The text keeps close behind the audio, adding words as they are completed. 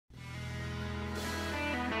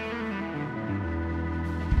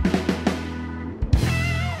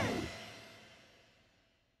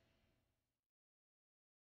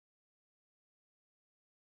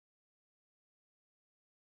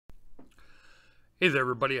Hey there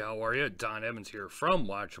everybody, how are you? Don Evans here from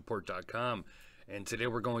WatchReport.com, and today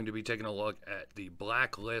we're going to be taking a look at the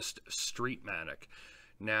Blacklist Streetmatic.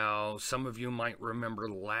 Now, some of you might remember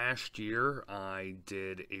last year I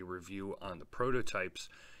did a review on the prototypes.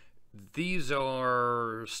 These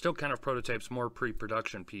are still kind of prototypes, more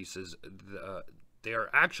pre-production pieces. They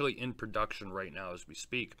are actually in production right now as we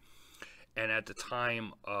speak. And at the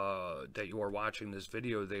time that you are watching this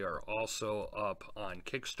video, they are also up on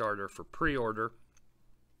Kickstarter for pre-order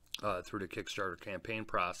through the Kickstarter campaign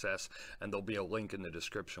process, and there'll be a link in the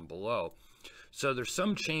description below. So there's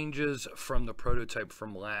some changes from the prototype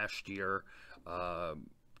from last year.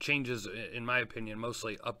 Changes, in my opinion,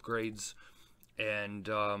 mostly upgrades. And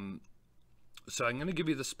so I'm going to give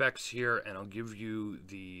you the specs here, and I'll give you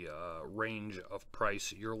the range of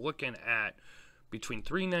price. You're looking at between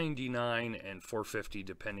 $399 and $450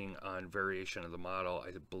 depending on variation of the model.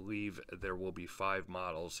 I believe there will be 5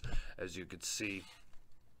 models. As you can see,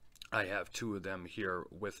 I have 2 of them here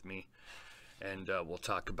with me, and we'll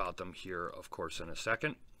talk about them here, of course, in a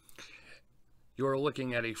second. You're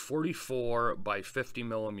looking at a 44 by 50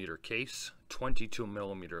 millimeter case, 22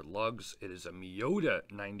 millimeter lugs. It is a Miyota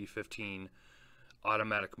 9015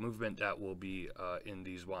 automatic movement that will be in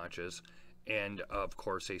these watches, and of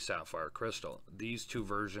course a sapphire crystal. These 2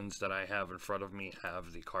 versions that I have in front of me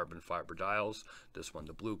have the carbon fiber dials, this one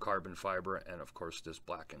the blue carbon fiber, and of course this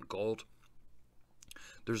black and gold.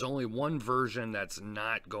 There's only one version that's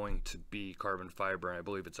not going to be carbon fiber, and I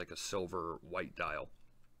believe it's like a silver white dial.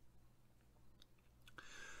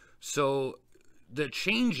 So the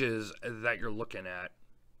changes that you're looking at,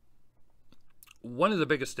 one of the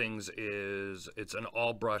biggest things is it's an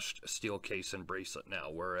all brushed steel case and bracelet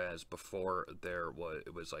now, whereas before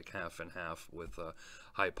it was like half and half with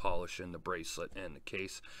high polish in the bracelet and the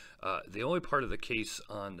case. The only part of the case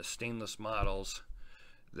on the stainless models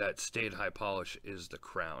that stayed high polish is the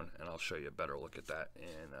crown, and I'll show you a better look at that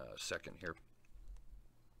in a second here.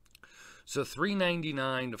 So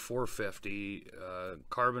 $399 to $450,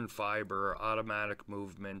 carbon fiber, automatic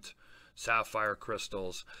movement, sapphire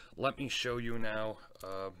crystals. Let me show you now.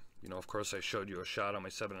 You know, of course I showed you a shot on my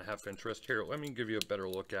 7.5 inch wrist here. Let me give you a better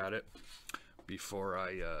look at it before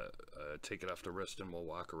I take it off the wrist, and we'll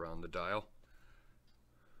walk around the dial.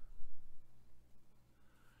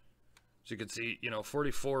 So you can see, you know,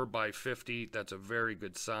 44 by 50, that's a very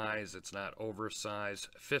good size. It's not oversized.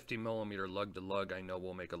 50 millimeter lug to lug, I know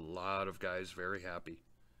will make a lot of guys very happy,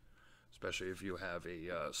 especially if you have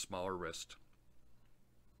a smaller wrist.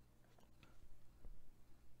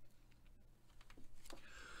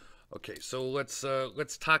 Okay, so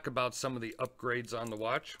let's talk about some of the upgrades on the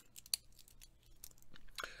watch,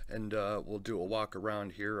 and we'll do a walk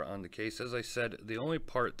around here on the case. As I said, the only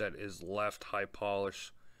part that is left high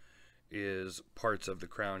polish is parts of the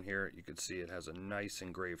crown here. You can see it has a nice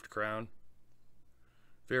engraved crown,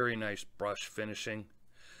 very nice brush finishing.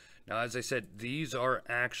 Now, as I said, these are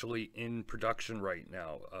actually in production right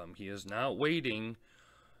now. He is not waiting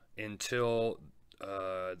until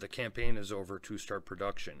the campaign is over to start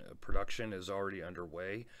production. Production is already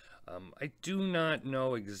underway. I do not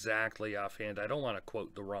know exactly offhand, I don't want to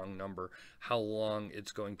quote the wrong number, how long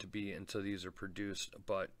it's going to be until these are produced,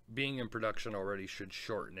 but being in production already should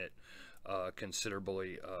shorten it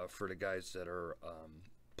considerably for the guys that are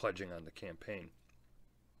pledging on the campaign.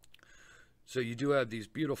 So you do have these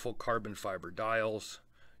beautiful carbon fiber dials.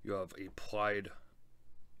 You have applied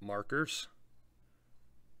markers,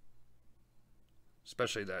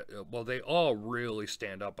 especially that, well, they all really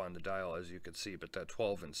stand up on the dial, as you can see, but that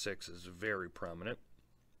 12 and 6 is very prominent.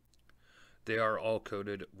 They are all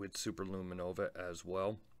coated with superluminova as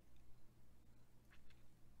well.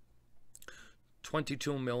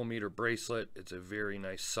 22 millimeter bracelet. It's a very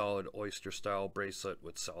nice solid oyster style bracelet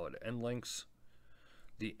with solid end links.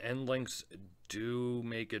 The end links do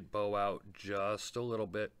make it bow out just a little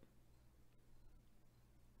bit,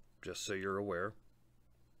 just so you're aware.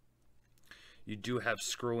 You do have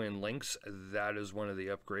screw-in links. That is one of the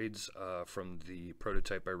upgrades from the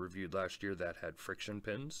prototype I reviewed last year that had friction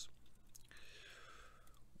pins.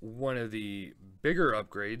 One of the bigger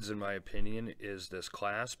upgrades, in my opinion, is this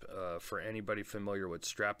clasp. For anybody familiar with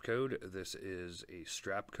strap code, this is a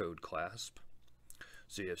strap code clasp.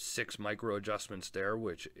 So you have 6 micro adjustments there,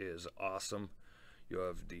 which is awesome. You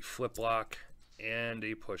have the flip lock and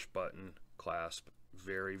a push button clasp.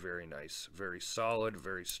 Very, very nice. Very solid,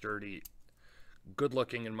 very sturdy. Good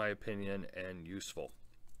looking, in my opinion, and useful.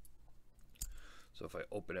 So if I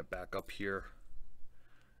open it back up here,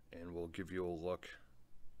 and we'll give you a look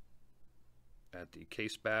at the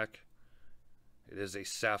case back. It is a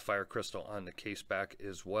sapphire crystal on the case back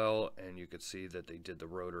as well, and you can see that they did the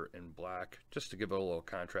rotor in black just to give it a little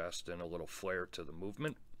contrast and a little flair to the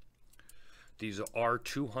movement. These are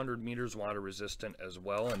 200 meters water resistant as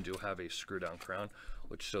well, and do have a screw down crown.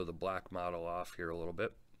 Let's show the black model off here a little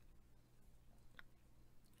bit.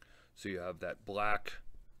 So you have that black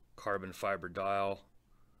carbon fiber dial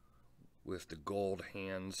with the gold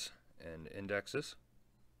hands and indexes.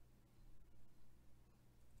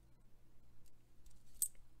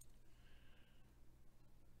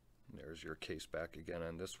 There's your case back again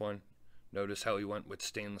on this one. Notice how he went with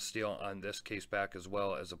stainless steel on this case back as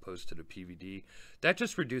well, as opposed to the PVD. That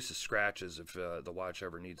just reduces scratches if the watch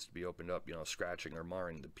ever needs to be opened up, you know, scratching or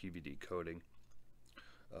marring the PVD coating.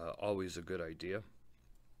 Always a good idea.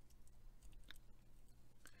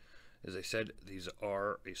 As I said, these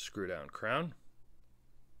are a screw down crown.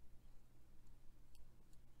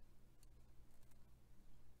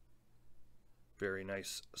 Very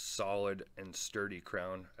nice, solid, and sturdy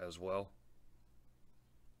crown as well.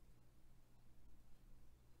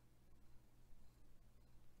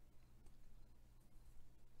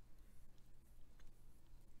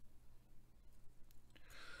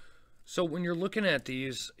 So when you're looking at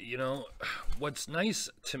these, you know, what's nice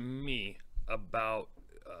to me about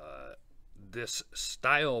this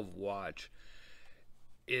style of watch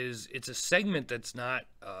is it's a segment that's not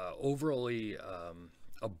overly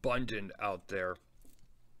abundant out there.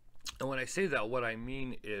 And when I say that, what I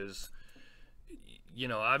mean is, you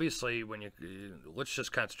know, obviously when let's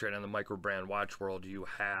just concentrate on the micro brand watch world. You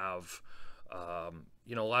have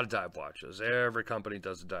you know, a lot of dive watches. Every company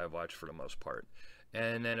does a dive watch for the most part.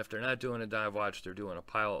 And then if they're not doing a dive watch, they're doing a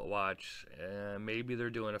pilot watch, and maybe they're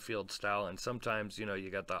doing a field style. And sometimes, you know, you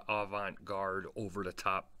got the avant-garde,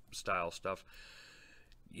 over-the-top style stuff.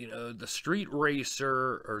 You know, the Street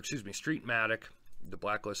Racer, or excuse me, Streetmatic, the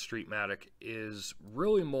Blacklist Streetmatic is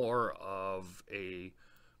really more of a,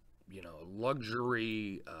 you know,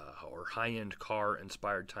 luxury or high-end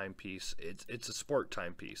car-inspired timepiece. It's a sport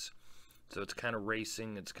timepiece. So it's kind of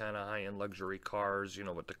racing, it's kind of high-end luxury cars, you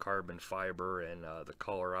know, with the carbon fiber and the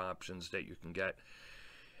color options that you can get.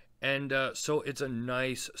 And so it's a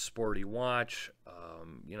nice sporty watch.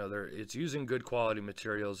 You know, it's using good quality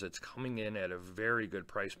materials. It's coming in at a very good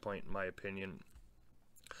price point, in my opinion.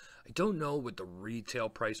 I don't know what the retail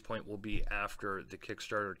price point will be after the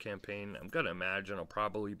Kickstarter campaign. I'm going to imagine it'll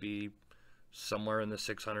probably be somewhere in the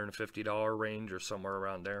 $650 range or somewhere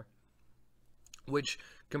around there. Which,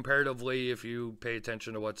 comparatively, if you pay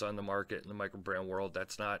attention to what's on the market in the micro brand world,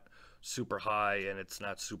 that's not super high and it's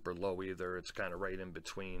not super low either. It's kind of right in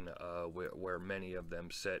between where many of them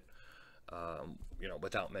sit, you know,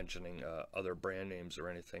 without mentioning other brand names or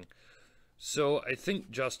anything. So I think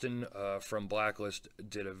Justin from Blacklist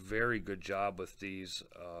did a very good job with these.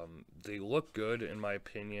 They look good, in my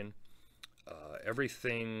opinion.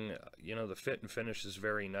 Everything, you know, the fit and finish is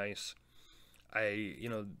very nice. You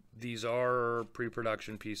know, these are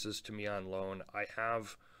pre-production pieces to me on loan. I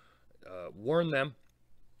have worn them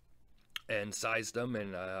and sized them,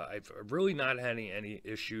 and I've really not had any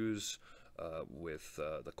issues with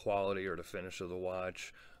the quality or the finish of the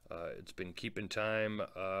watch. It's been keeping time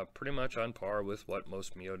pretty much on par with what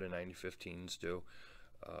most Miyota 9015s do.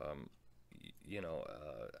 You know,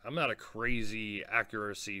 I'm not a crazy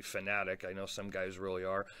accuracy fanatic. I know some guys really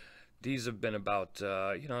are. These have been about,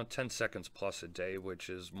 you know, 10 seconds plus a day, which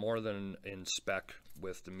is more than in spec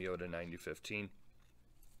with the Miyota 9015.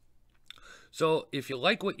 So if you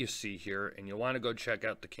like what you see here and you want to go check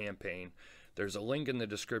out the campaign, there's a link in the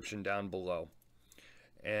description down below.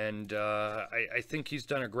 And I think he's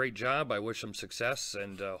done a great job. I wish him success,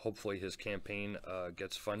 and hopefully his campaign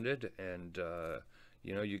gets funded. And,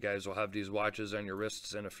 you know, you guys will have these watches on your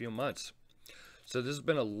wrists in a few months. So this has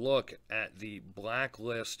been a look at the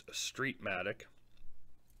Blacklist Streetmatic.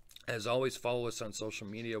 As always, follow us on social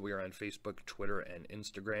media. We are on Facebook, Twitter, and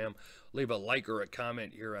Instagram. Leave a like or a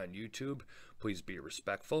comment here on YouTube. Please be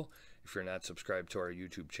respectful. If you're not subscribed to our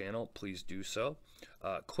YouTube channel, please do so.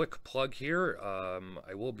 Quick plug here.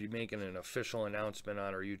 I will be making an official announcement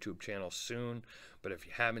on our YouTube channel soon. But if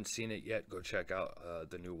you haven't seen it yet, go check out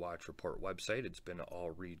the new Watch Report website. It's been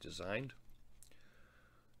all redesigned.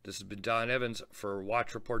 This has been Don Evans for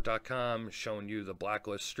WatchReport.com, showing you the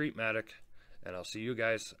Blacklist Streetmatic, and I'll see you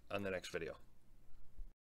guys on the next video.